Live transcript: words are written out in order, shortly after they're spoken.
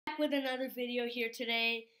with another video here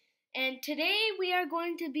today, and today we are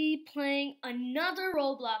going to be playing another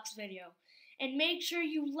Roblox video. And make sure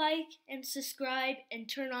you like and subscribe and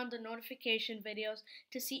turn on the notification videos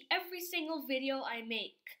to see every single video I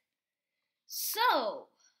make. So,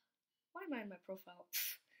 why am I in my profile?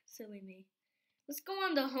 Pfft, silly me. Let's go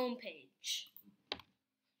on the home page. I'm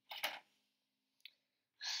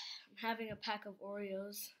having a pack of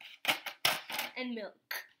Oreos and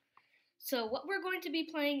milk. So what we're going to be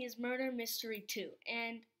playing is Murder Mystery 2,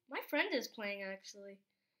 and my friend is playing actually.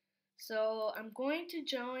 So I'm going to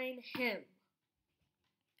join him,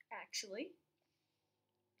 actually.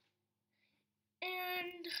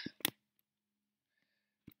 And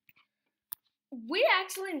we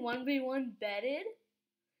actually 1v1 betted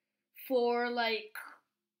for I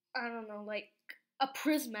don't know, a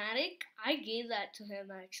prismatic. I gave that to him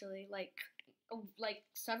actually, like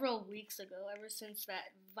several weeks ago, ever since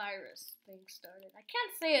that virus thing started. I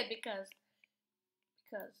can't say it because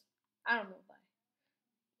I don't know why.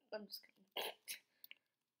 I'm just kidding.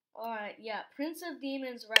 Alright, yeah, Prince of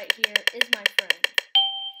Demons right here is my friend.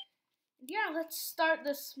 Yeah, let's start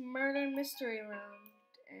this murder mystery round,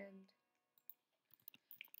 and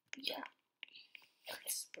yeah.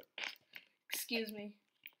 Excuse me.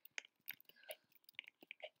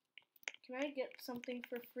 Can I get something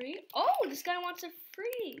for free? Oh, this guy wants a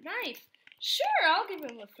free knife. Sure, I'll give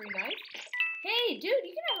him a free knife. Hey, dude,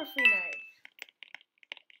 you can have a free knife.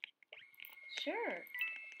 Sure.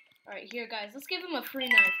 Alright, here, guys. Let's give him a free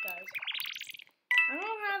knife, guys. I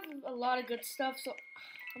don't have a lot of good stuff, so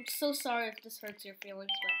I'm so sorry if this hurts your feelings,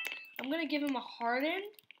 but I'm going to give him a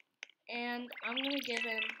hardened, and I'm going to give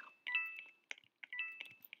him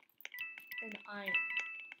an iron.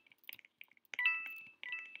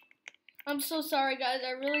 I'm so sorry, guys.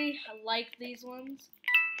 I really like these ones.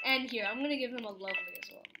 And here, I'm going to give him a lovely as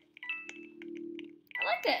well. I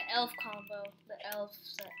like the elf combo, the elf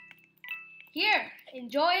set. Here,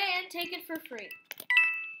 enjoy it and take it for free.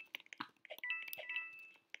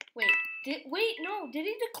 Wait, no, did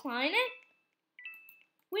he decline it?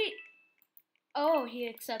 Wait. Oh, he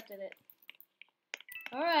accepted it.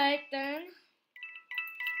 Alright, then.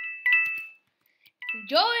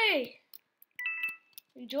 Enjoy!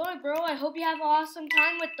 Enjoy, bro. I hope you have an awesome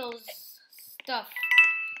time with those stuff.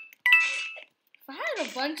 If I had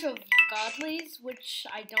a bunch of godlies, which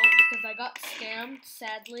I don't because I got scammed,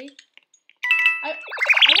 sadly. I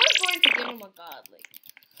was going to give him a godly.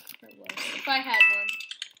 If I had one.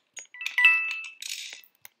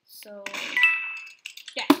 So,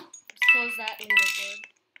 yeah. Let's close that leaderboard.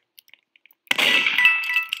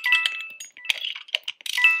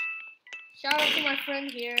 Shout out to my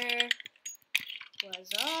friend here.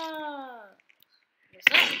 What's up? What's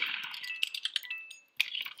up?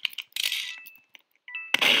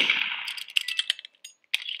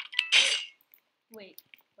 Wait,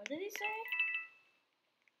 what did he say?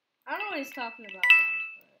 I don't know what he's talking about, guys,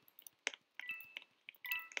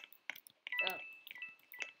 but... Oh.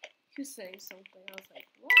 He was saying something. I was like,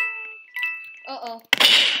 what? Uh-oh.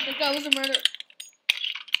 I think that was a murder.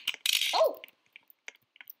 Oh!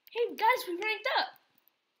 Hey, guys, we ranked up!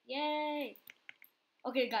 Yay!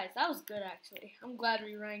 Okay, guys, that was good, actually. I'm glad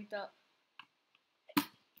we ranked up.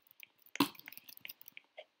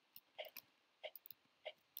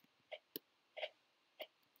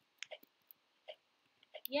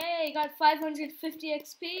 Yay, got 550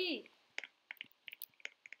 XP!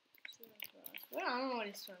 Well, I don't know what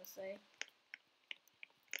he's trying to say.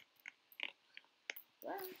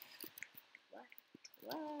 What?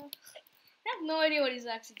 I have no idea what he's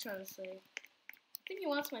actually trying to say. I think he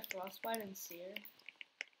wants my frostbite and SEER.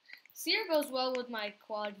 SEER goes well with my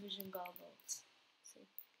quad vision goggles. See?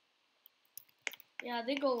 Yeah,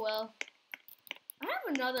 they go well. I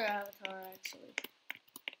have another avatar actually.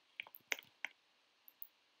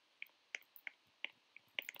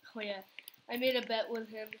 Oh yeah, I made a bet with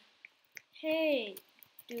him. Hey,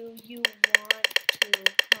 do you want to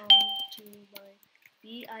come to my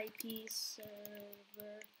VIP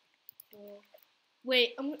server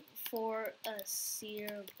for a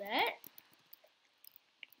SEER bet?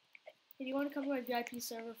 Hey, do you want to come to my VIP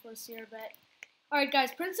server for a SEER bet? Alright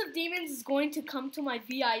guys, Prince of Demons is going to come to my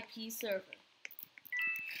VIP server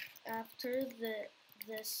after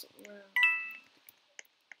this round.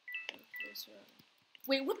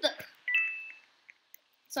 Wait, what the?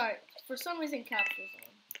 Sorry, for some reason captures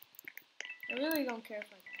on. I really don't care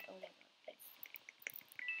if I die. Oh my god.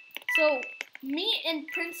 So, me and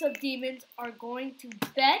Prince of Demons are going to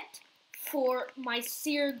bet for my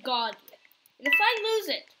SEER Godly. And if I lose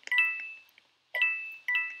it...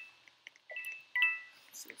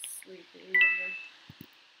 So sleepy.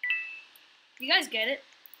 You guys get it?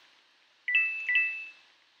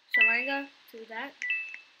 Shalanga to that.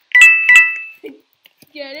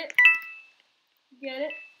 Get it? Get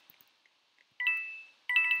it?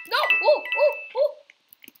 No! Oh! Oh! Oh!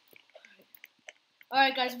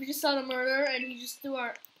 Alright, guys, we just saw the murder, and he just threw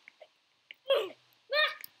our...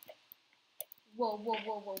 Whoa, whoa,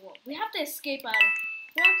 whoa, whoa, whoa. We have to escape out of...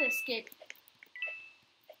 We have to escape.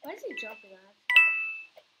 Why is he jumping at us?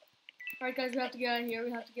 Alright, guys, we have to get out of here.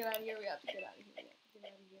 We have to get out of here. We have to get out of here. We have to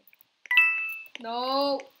get out of here.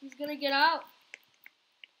 No! He's gonna get out.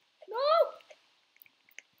 No!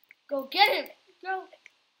 Go get him! Go!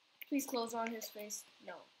 Please close on his face.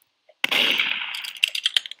 No.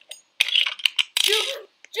 Juke!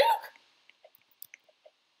 Juke!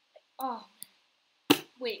 Oh.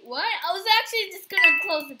 Wait, what? I was actually just gonna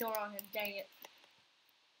close the door on him. Dang it.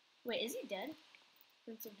 Wait, is he dead?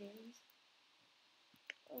 Prince of Demons?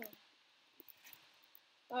 Oh.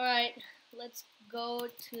 Alright, let's go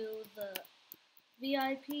to the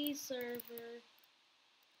VIP server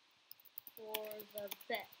for the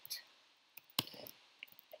bet.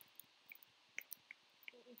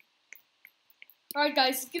 Alright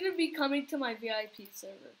guys, it's gonna be coming to my VIP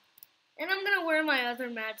server. And I'm gonna wear my other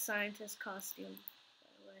mad scientist costume, by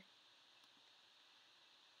the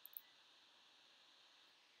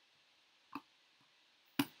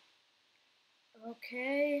way.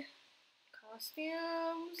 Okay.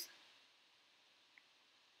 Costumes.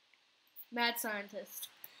 Mad scientist.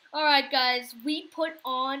 Alright guys, we put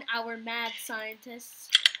on our mad scientists.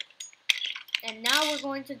 And now we're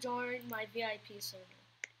going to join my VIP server.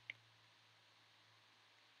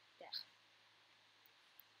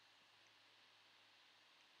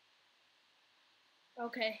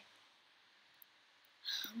 Okay.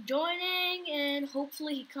 I'm joining and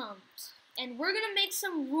hopefully he comes. And we're gonna make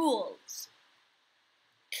some rules.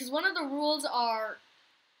 Because one of the rules are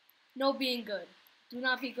no being good. Do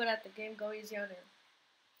not be good at the game. Go easy on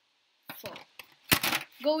your foe.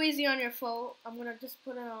 Go easy on your foe. I'm gonna just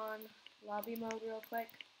put it on lobby mode real quick.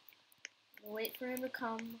 Wait for him to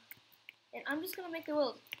come. And I'm just gonna make the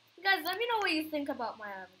rules. You guys, let me know what you think about my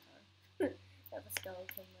avatar. I have a skeleton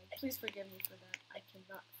leg. Please forgive me for that. I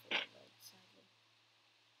cannot afford a leg, sadly.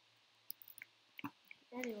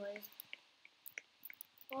 Anyways,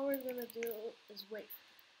 all we're gonna do is wait.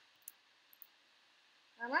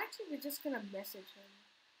 I'm actually just gonna message him.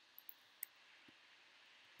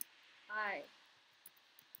 Hi.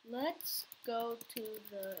 Let's go to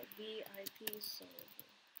the VIP server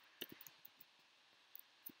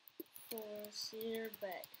for SEER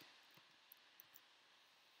bet.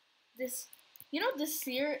 This, this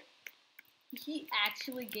SEER, he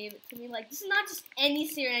actually gave it to me. Like, this is not just any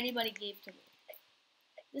SEER anybody gave to me.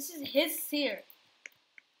 This is his SEER.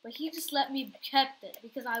 But he just let me kept it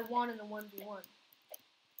because I won in a 1v1.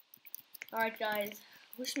 Alright guys,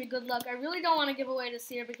 wish me good luck. I really don't want to give away the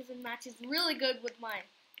SEER because it matches really good with my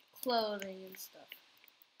clothing and stuff.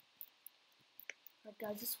 Alright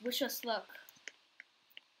guys, just wish us luck.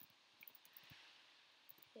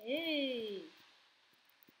 Hey.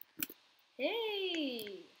 Hey.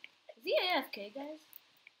 Is he AFK, guys?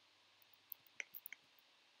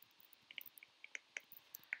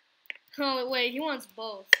 Oh wait, he wants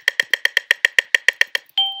both.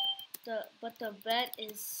 But the bet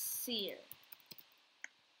is SEER.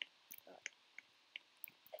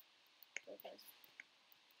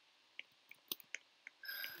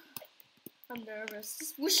 I'm nervous.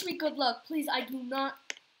 Just wish me good luck, please. I do not.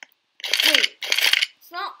 Wait,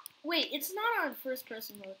 it's not. Wait, it's not on first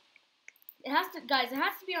person mode. It has to, guys. It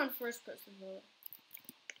has to be on first person mode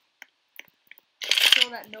so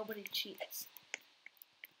that nobody cheats.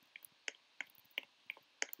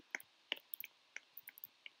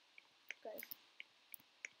 Guys.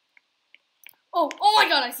 Oh my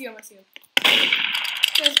God! I see him. I see him.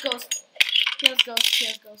 He has ghost. He has ghost. He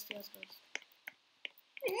has ghost. He has ghost.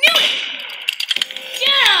 I knew it!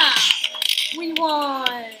 Yeah! We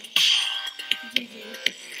won! GG.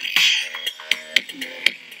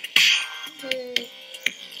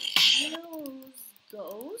 Use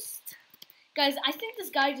ghost? Guys, I think this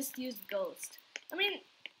guy just used ghost. I mean,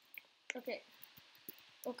 okay.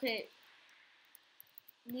 Okay.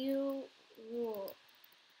 New rule.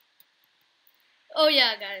 Oh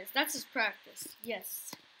yeah, guys, that's his practice.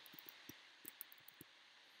 Yes.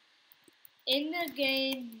 In the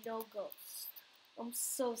game, no ghost. I'm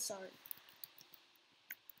so sorry.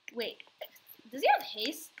 Wait, does he have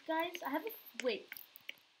haste, guys? Wait.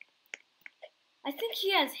 I think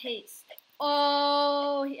he has haste.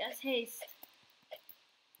 Oh, he has haste.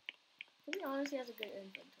 To be honest, he has a good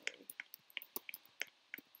inventory.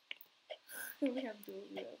 We have dual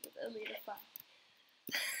wheel with a leader 5.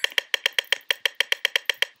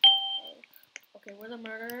 Okay, Okay, we're the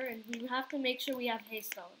murderer, and we have to make sure we have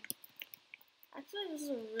haste on. Actually, this is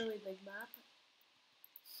a really big map.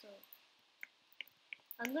 So,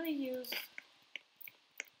 I'm gonna use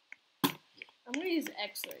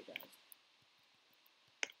X-ray, guys.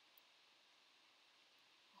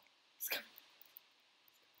 He's coming.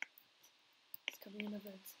 He's coming in the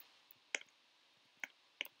vents.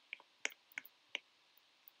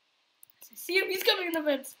 I see him. He's coming in the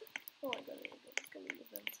vents. Oh my god, he's coming in the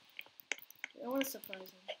vents. I want to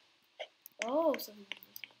surprise him. Oh, so he's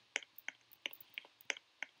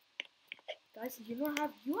guys, you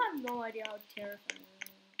have no idea how terrifying I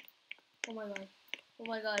am. Oh my god. Oh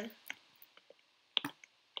my god.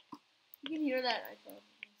 You can hear that, I thought.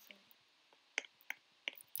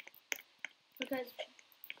 But guys,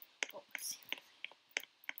 oh, I see.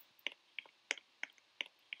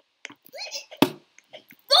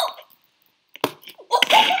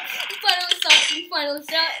 We finally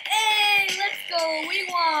saw it. Hey, let's go. We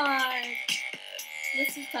won.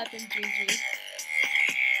 Let's just type in GG.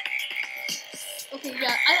 Okay,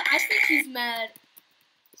 yeah, I think he's mad.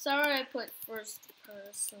 Sorry I put first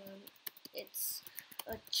person. It's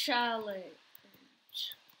a challenge.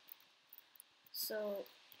 So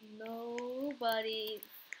nobody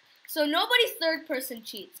third person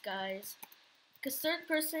cheats, guys. Because third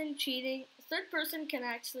person can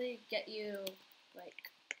actually get you,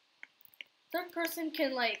 like, third person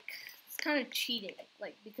can, like, it's kind of cheating,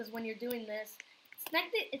 like, because when you're doing this,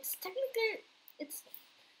 it's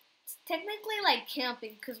technically like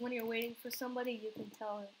camping, because when you're waiting for somebody, you can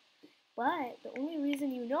tell him. But the only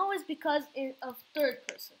reason you know is because of third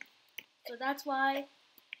person. So that's why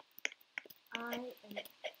I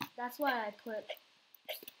put.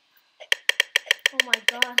 Oh my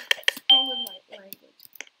god, what's wrong with my language?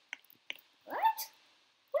 What?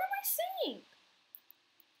 What am I saying?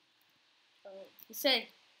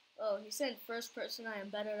 Oh, he said first person I am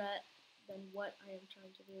better at than what I am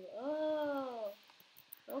trying to do. Oh,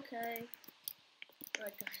 okay.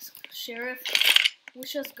 Alright guys, Sheriff,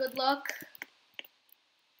 wish us good luck.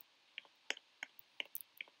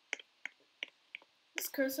 This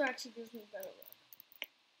cursor actually gives me better luck.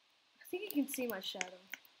 I think you can see my shadow.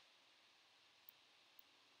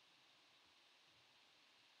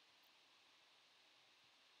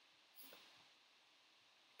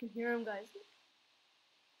 You can hear him, guys.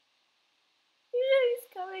 Yeah, he's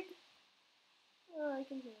coming. Oh, I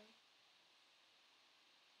can hear him.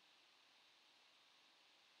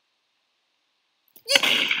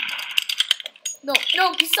 No,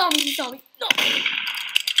 he saw me. No!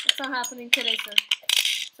 That's not happening today, sir.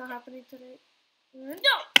 It's not happening today. No!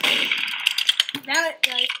 Damn it,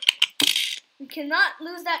 guys. We cannot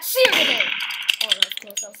lose that SEER today! Oh, that was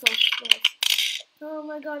close. That was so close. Oh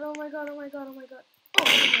my god. Oh no.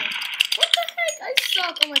 What the heck? I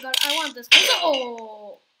suck. Oh my god, I want this.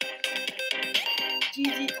 Oh!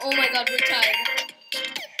 GG. Oh my god, we're tied.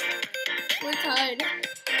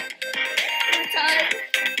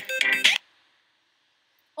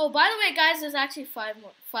 Oh, by the way, guys, there's actually five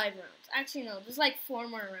rounds. Actually, no, there's like 4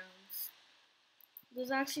 more rounds. There's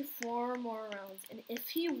actually 4 more rounds, and if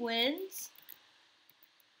he wins,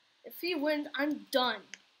 I'm done.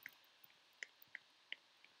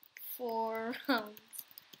 4 rounds.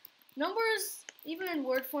 Numbers, even in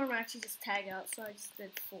word form, actually just tag out, so I just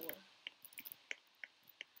did 4.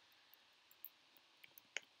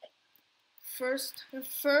 First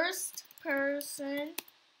person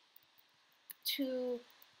to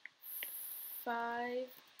 5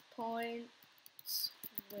 points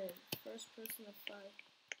win. First person of 5.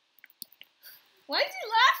 Why is he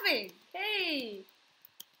laughing? Hey!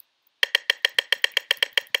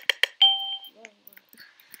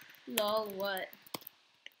 Lol, what?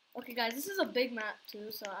 Okay, guys, this is a big map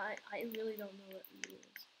too, so I really don't know what to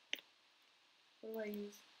use. What do I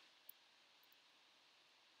use?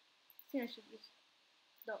 I think I should use.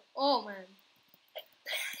 No. Oh man.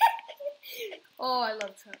 Oh, I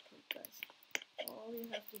love trap poop, guys. All you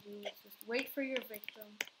have to do is just wait for your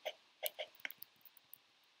victim.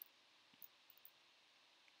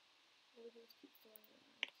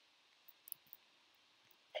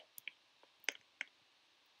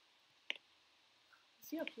 Is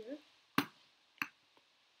he up here?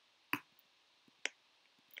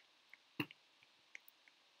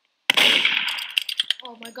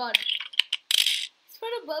 Oh my god. He's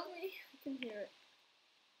right above me. I can hear it.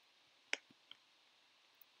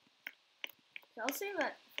 Okay, I'll save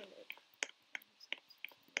that for later.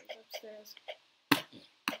 He's upstairs.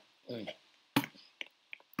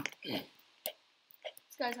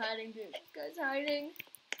 This guy's hiding, dude. This guy's hiding.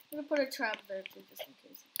 I'm gonna put a trap there too, just in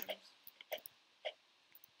case he comes.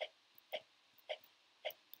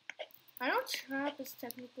 I don't know trap is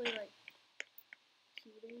technically like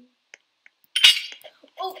cheating?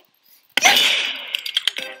 Oh! Yes!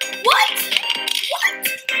 What? What?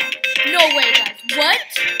 No way, guys. What?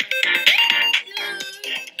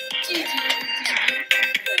 GG.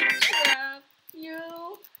 Trap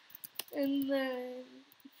you. And then...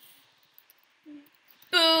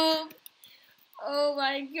 boom. Oh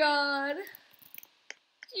my god.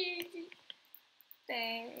 GG.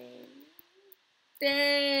 Dang.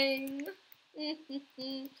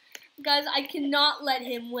 Guys, I cannot let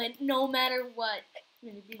him win no matter what. I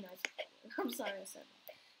mean, it'd be nice. I'm sorry I said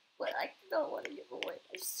that. But I don't want to give away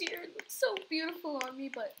my SEER. It looks so beautiful on me,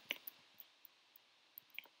 but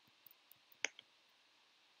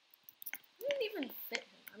it doesn't even fit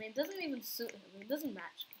him. I mean, it doesn't even suit him. It doesn't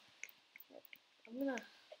match me. But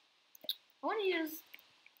I want to use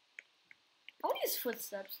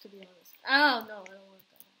footsteps, to be honest. Oh, no, I don't want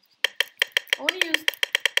that. I want to use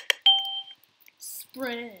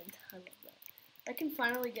sprint. I love that. That can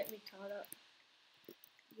finally get me caught up.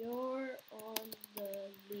 You're on the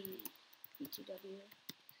lead, BTW.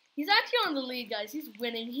 He's actually on the lead, guys. He's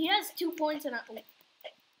winning. He has 2 points and I'm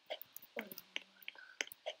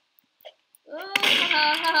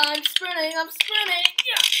sprinting.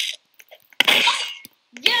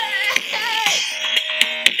 Yeah!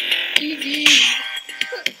 Easy.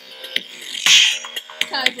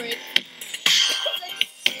 Tie break.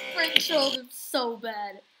 Sprint trolled him so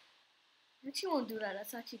bad. I actually won't do that.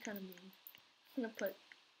 That's actually kind of mean. I'm gonna put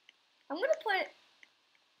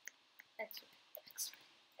X-ray.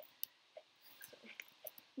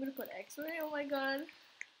 I'm gonna put X-ray. Oh my god.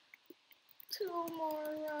 2 more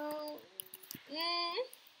rounds. Oh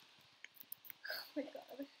my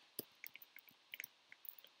god.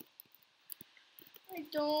 I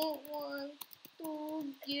don't want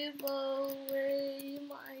to give away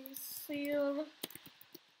my SEER.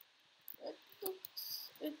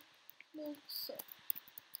 It looks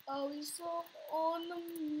always on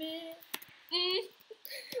me.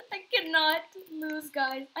 I cannot lose,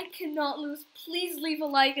 guys. I cannot lose. Please leave a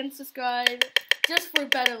like and subscribe just for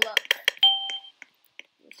better luck.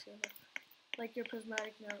 Like your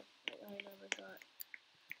prismatic note that I never got.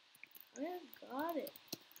 I got it.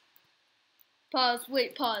 Pause.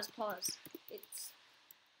 Wait. Pause. It's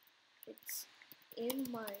in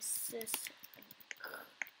my system.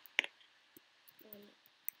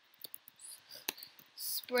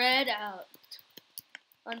 Spread out.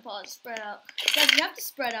 Unpause. Spread out. Guys, you have to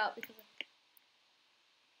spread out because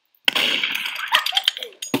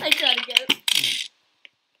I tried to get it.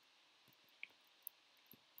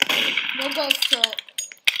 No ghost troll.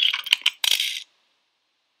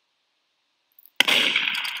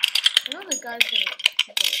 I know the guy's gonna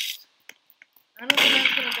ghost. I know the guy's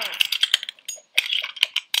gonna ghost.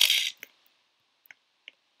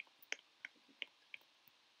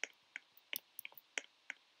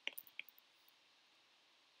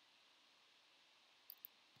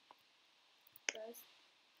 Guys.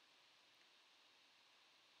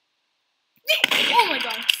 Oh my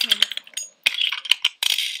god.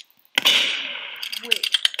 Wait.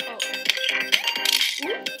 Oh.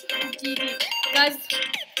 GG. Guys.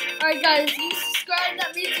 Alright guys, you subscribe,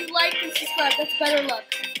 that means you like and subscribe. That's better luck.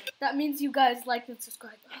 That means you guys like and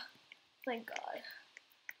subscribe. Thank God.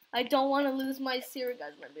 I don't want to lose my SEER,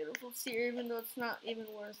 guys, my beautiful SEER, even though it's not even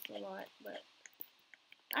worth a lot. But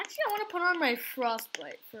actually, I want to put on my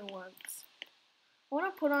frostbite for once. I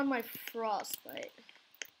want to put on my frostbite.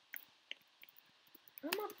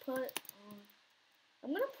 I'm gonna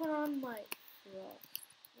put on my frostbite.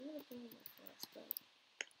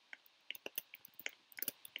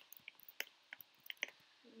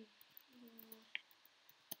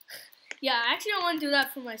 Yeah, actually, I want to do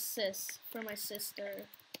that for my sister.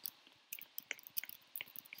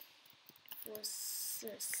 For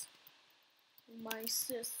sis. My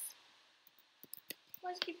sis.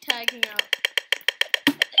 Let's keep tagging out.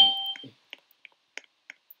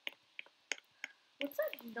 What's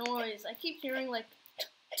that noise? I keep hearing like.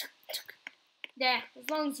 Yeah, as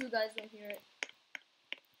long as you guys don't hear it.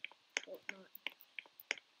 Hope not.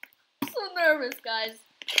 I'm so nervous, guys.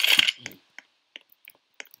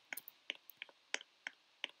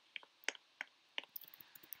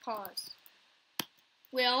 Pause.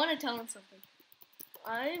 Wait, I want to tell him something.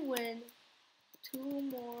 I win 2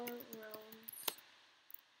 more rounds.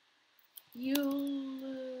 You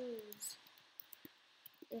lose.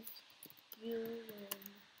 If you win.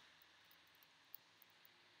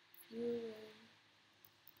 You win.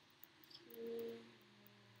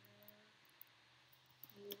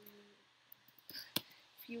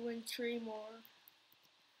 If you win 3 more.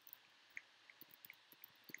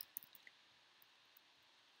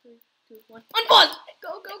 3, 2, 1. Unpause!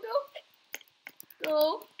 Go, go, go!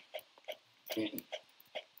 Go!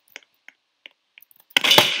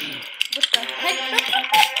 What the heck?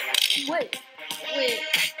 Wait.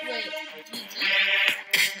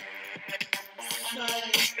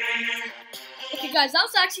 Okay, guys, that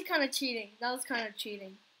was actually kind of cheating.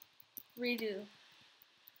 Redo.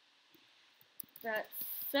 That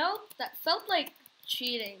felt like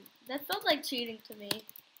cheating. That felt like cheating to me.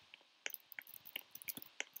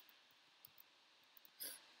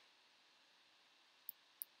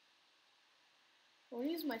 I'll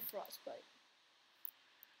use my frostbite.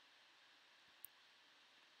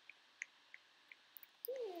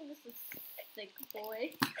 This is thick,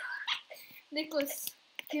 boy. Nicholas,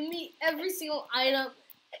 give me every single item.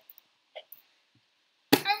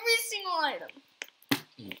 Every single item.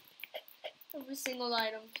 Every single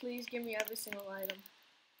item. Please give me every single item.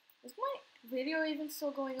 Is my video even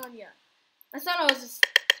still going on? Yeah. I thought I was just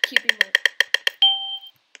keeping my...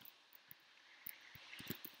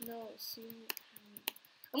 No, see.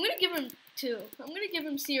 I'm gonna give him 2. I'm gonna give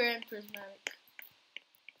him SEER and Prismatic.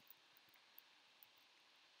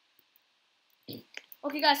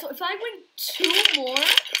 Okay, guys, so if I win 2 more,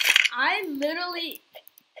 I literally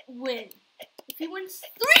win. If he wins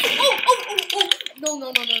 3, oh! No.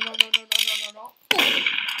 Oh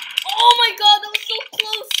my god, that was so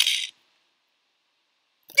close.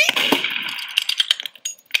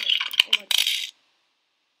 Oh my god.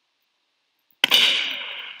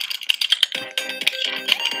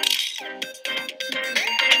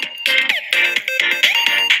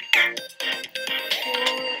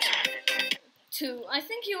 2. I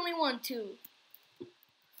think he only won 2.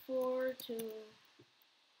 4, 2.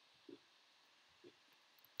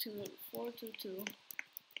 4, 2, 2.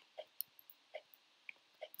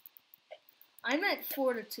 I meant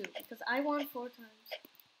 4 to 2 because I won 4 times.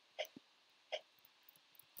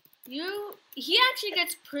 He actually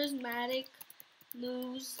gets Prismatic,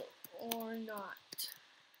 lose or not.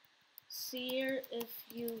 SEER, if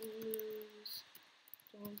you lose,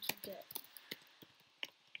 don't get.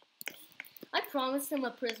 I promised him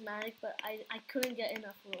a Prismatic, but I couldn't get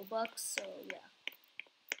enough Robux, so yeah.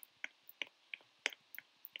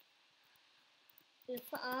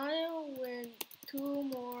 If I win 2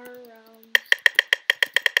 more rounds,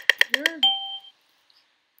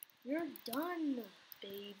 you're done,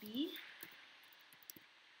 baby.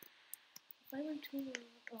 If I win 2 more,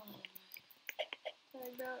 oh my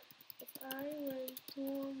god. If I win 2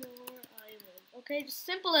 more, I win. Okay, just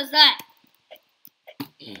simple as that.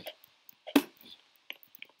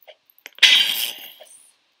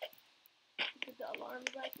 Put the alarm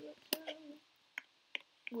back up.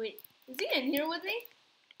 Wait, is he in here with me?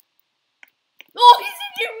 Oh, he's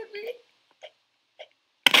in here with me!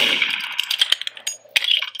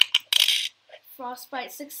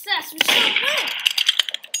 Frostbite success! We still win!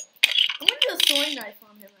 I'm gonna do a throwing knife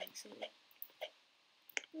on him, actually.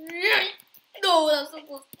 No, that's so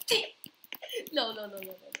close. No. Oh,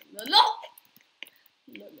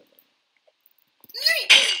 what the?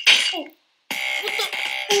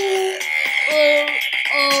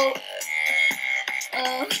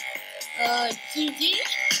 GG?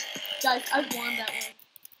 Guys, I won that one.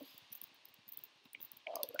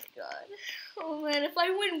 Oh my god. Oh man, if I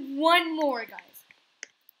win 1 more, guys.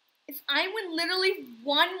 If I win literally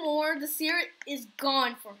 1 more, the SEER is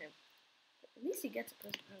gone for him. At least he gets a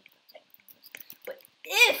present. But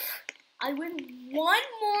if I win 1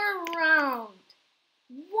 more round,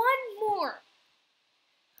 1 more.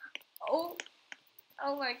 Oh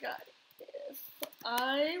my god. If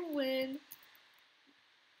I win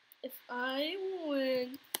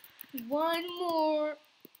 1 more,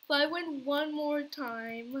 if I win 1 more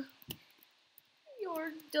time,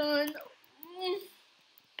 you're done.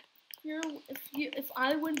 If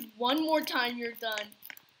I win 1 more time, you're done.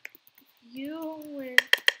 You win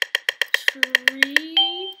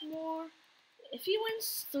 3 more. If he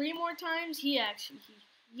wins 3 more times, he actually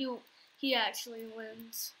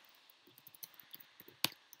wins.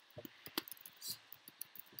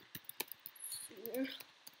 I've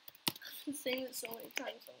been saying it so many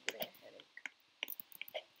times, I'm getting a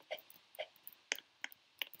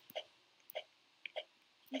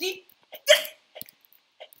headache.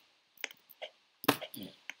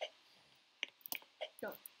 No.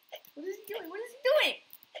 What is he doing? What is he doing?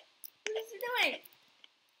 What is he doing?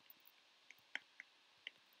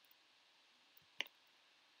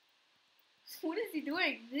 What is he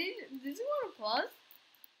doing? Does he want to pause?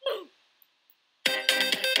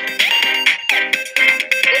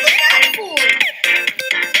 What's that for?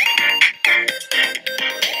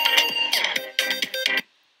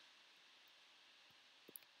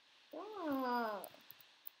 Ah.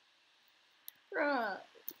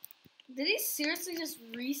 Did he seriously just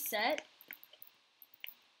reset?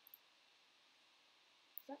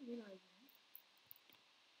 Does that mean I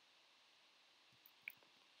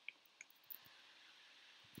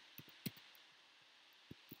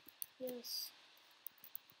win? Yes.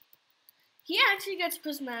 He actually gets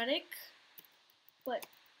prismatic, but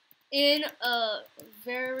in a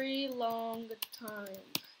very long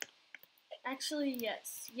time. Actually,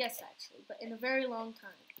 yes. Yes, actually, but in a very long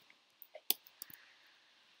time.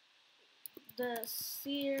 The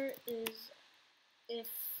SEER is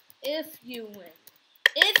if you win.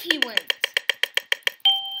 If he wins.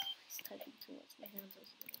 He's typing too much. My hands are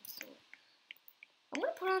getting sore. I'm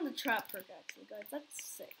gonna put on the trap perk actually, guys. That's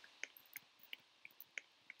sick.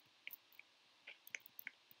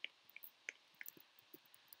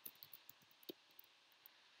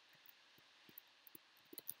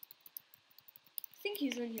 I think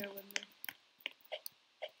he's in here with me.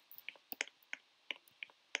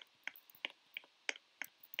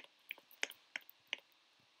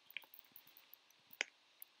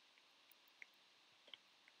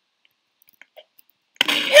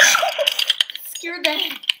 Scared the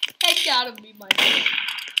heck out of me, my friend.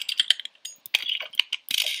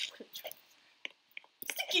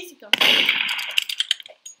 Easy go.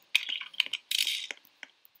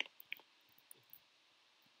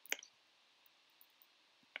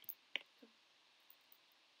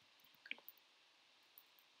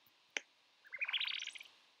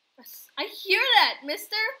 I hear that,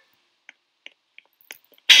 mister.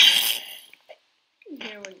 I can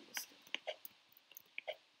hear what you just did.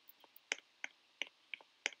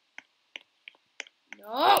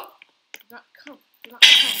 No! Do not come. Do not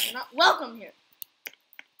come. You're not welcome here.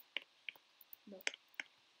 No.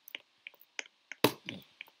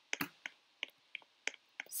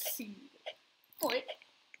 See. Boy.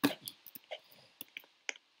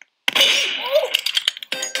 Oh!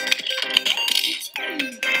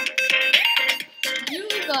 You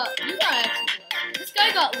got actually lucky. This guy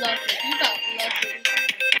got lucky. You got lucky.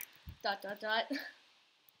 Dot dot dot.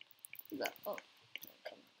 You got, oh.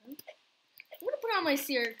 Come on. I'm gonna put on my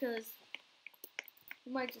SEER because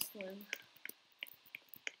we might just win.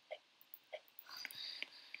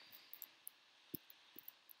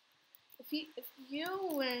 If you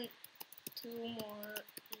win 2 more,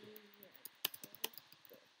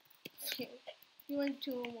 if you win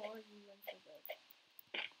 2 more, you win for good.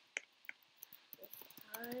 If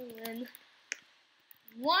I win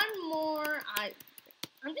 1 more,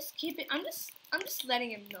 I'm just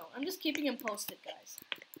letting him know. I'm just keeping him posted, guys.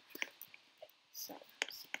 So.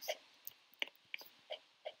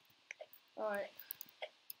 Alright.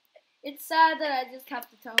 It's sad that I just have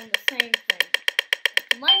to tell him the same thing.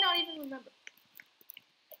 He might not even remember.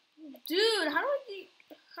 Dude, how do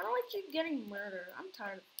I keep getting murdered? I'm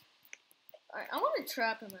tired of it. Alright, I want to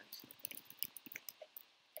trap him actually.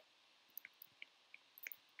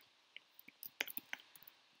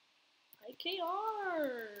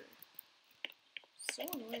 IKR! So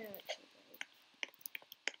annoying actually, guys.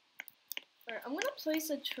 Alright, I'm gonna place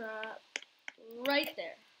a trap right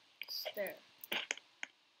there. Just there.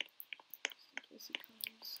 Just in case he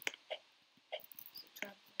comes. There's a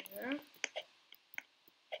trap there.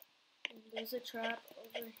 And there's a trap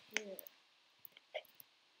over here.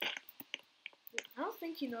 I don't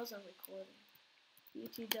think he knows I'm recording.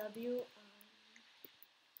 BTW,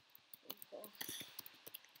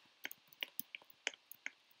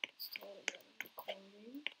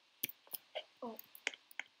 recording. Oh.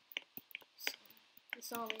 He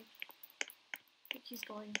saw me. I think he's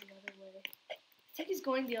going the other way. I think he's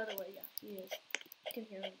going the other way, yeah, he is. I can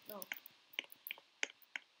hear him. No.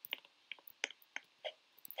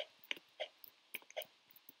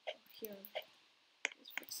 I hear him. His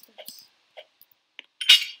footsteps.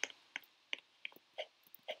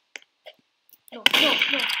 No.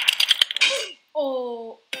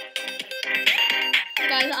 Oh.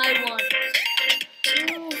 Guys, I won.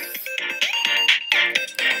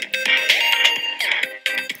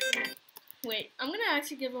 Wait, I'm gonna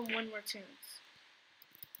actually give him 1 more chance.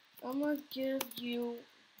 I'm gonna give you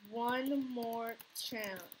 1 more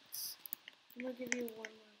chance. I'm gonna give you 1 more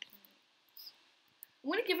chance.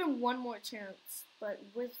 I'm gonna give him 1 more chance, but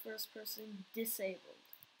with first person disabled.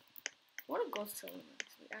 I wanna ghost troll him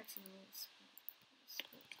actually. Actually, no, it's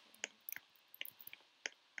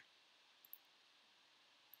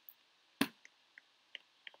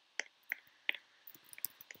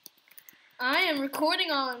I am recording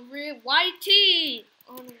on YT.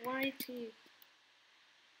 On YT.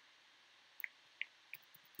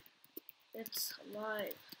 It's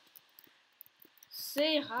live.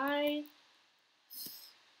 Say hi.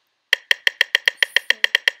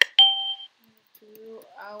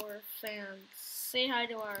 our fans. Say hi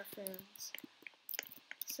to our fans.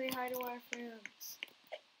 Say hi to our fans.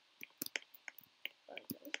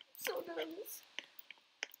 So nervous.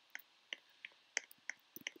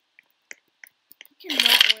 You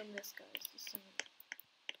cannot win this, guys. Just saying.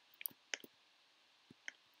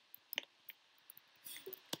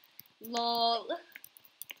 Lol.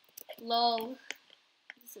 Lol.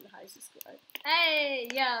 This is hi, subscribe. Hey,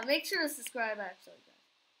 yeah, make sure to subscribe actually, guys.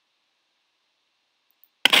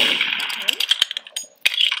 Okay.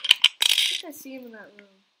 I think I see him in that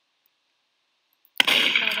room.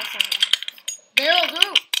 No, that's not him. Barrel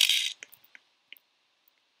through!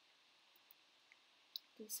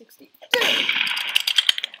 360.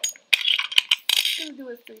 He's gonna do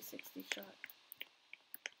a 360 shot.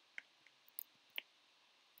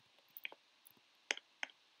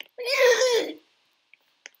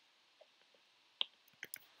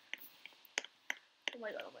 Oh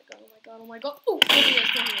my god, oh my god, oh my god, oh my god. Oh, there he is,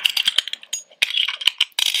 there he is.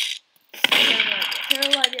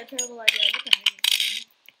 Terrible idea, terrible idea. What the heck is he doing?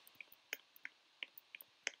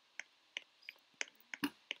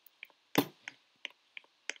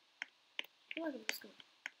 I feel like I'm just gonna...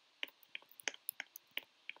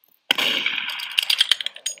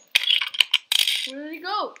 Where did he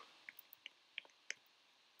go?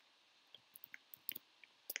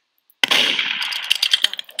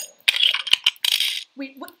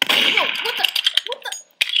 Wait, what? No, what the? What the?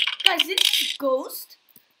 Guys, did he ghost?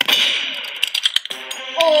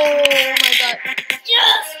 Oh my god.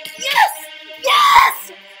 Yes! Yes!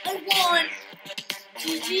 Yes! I won!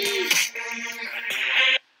 GG!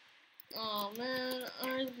 Oh man,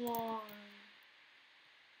 I won.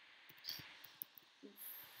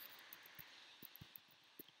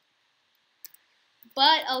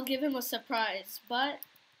 But I'll give him a surprise. But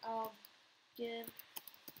I'll give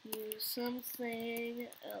you something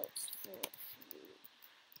else for free.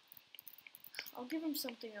 I'll give him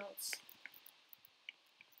something else.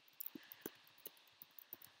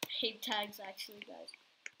 Hate tags, actually, guys.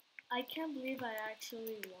 I can't believe I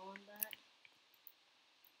actually won that.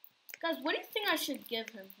 Guys, what do you think I should give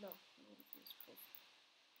him? No.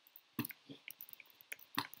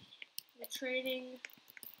 We're trading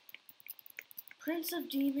Prince of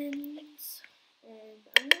Demons, and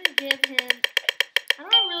I'm gonna give him, I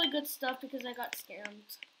don't have really good stuff because I got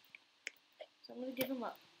scammed. So I'm gonna give him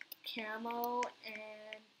a camo,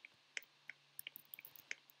 and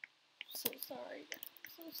so sorry,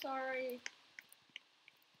 so sorry.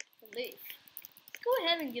 The leaf. Let's go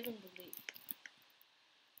ahead and give him the leaf.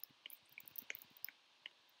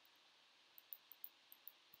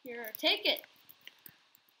 Here, take it.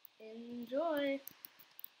 Enjoy.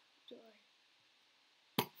 Enjoy.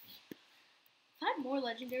 If I had more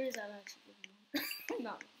legendaries, I'd actually give them.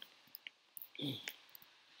 Not.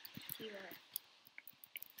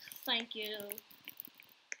 Thank you.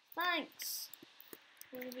 Thanks.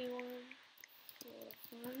 1v1 for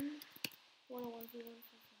fun. 1v1 for fun.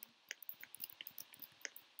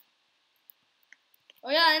 Oh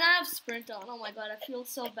yeah, and I have sprint on. Oh my god, I feel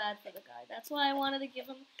so bad for the guy. That's why I wanted to give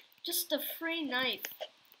him just a free knife.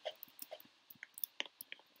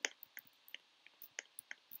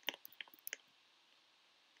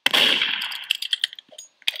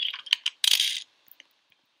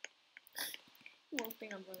 You won't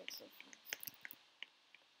think I'm running so fast.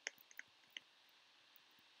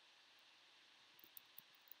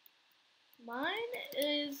 Mine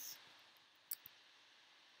is...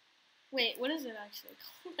 Wait, what is it actually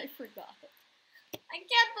called? I forgot. I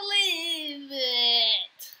can't believe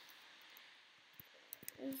it!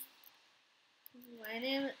 Is my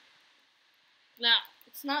name... No,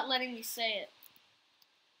 it's not letting me say it.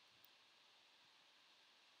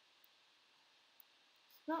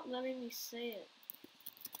 It's not letting me say it.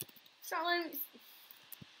 It's not letting me...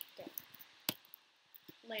 Okay.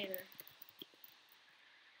 Later.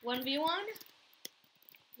 1v1?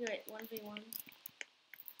 Wait, 1v1.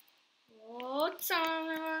 Oh,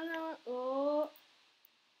 time. Oh.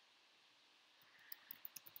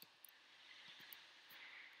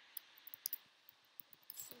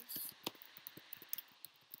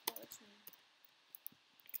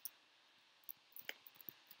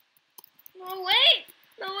 No, wait!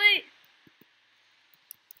 No, wait!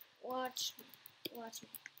 Watch me. Watch me.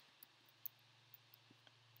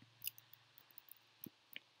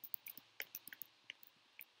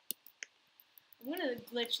 I'm gonna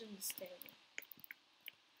glitch in the stable.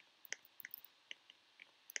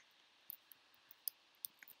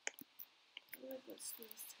 I'm gonna glitch through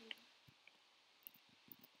this table.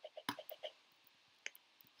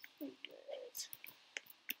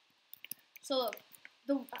 So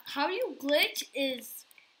look, how you glitch is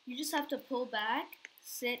you just have to pull back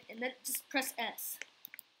sit, and then just press S.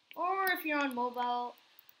 Or if you're on mobile,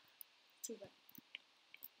 too bad.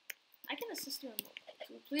 I can assist you on mobile.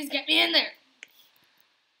 So please get me in there.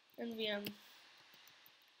 NVM.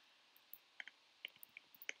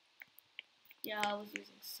 Yeah, I was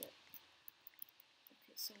using sit.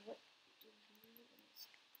 Okay, so what do we need is...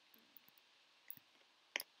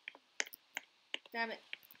 Damn it.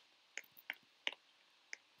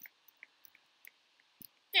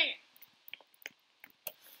 Dang it.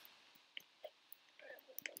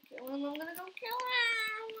 I'm gonna go kill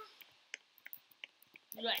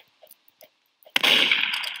him. Right.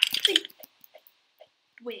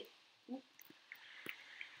 Wait.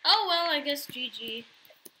 Oh well, I guess GG.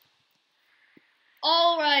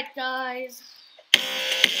 Alright, guys.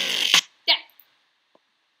 Yeah.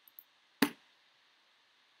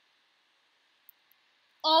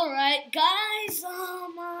 Alright, guys.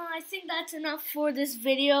 I think that's enough for this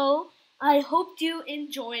video. I hope you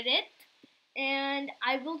enjoyed it. And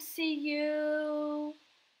I will see you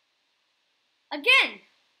again.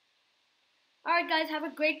 Alright, guys. Have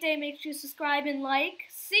a great day. Make sure you subscribe and like.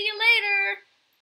 See you later.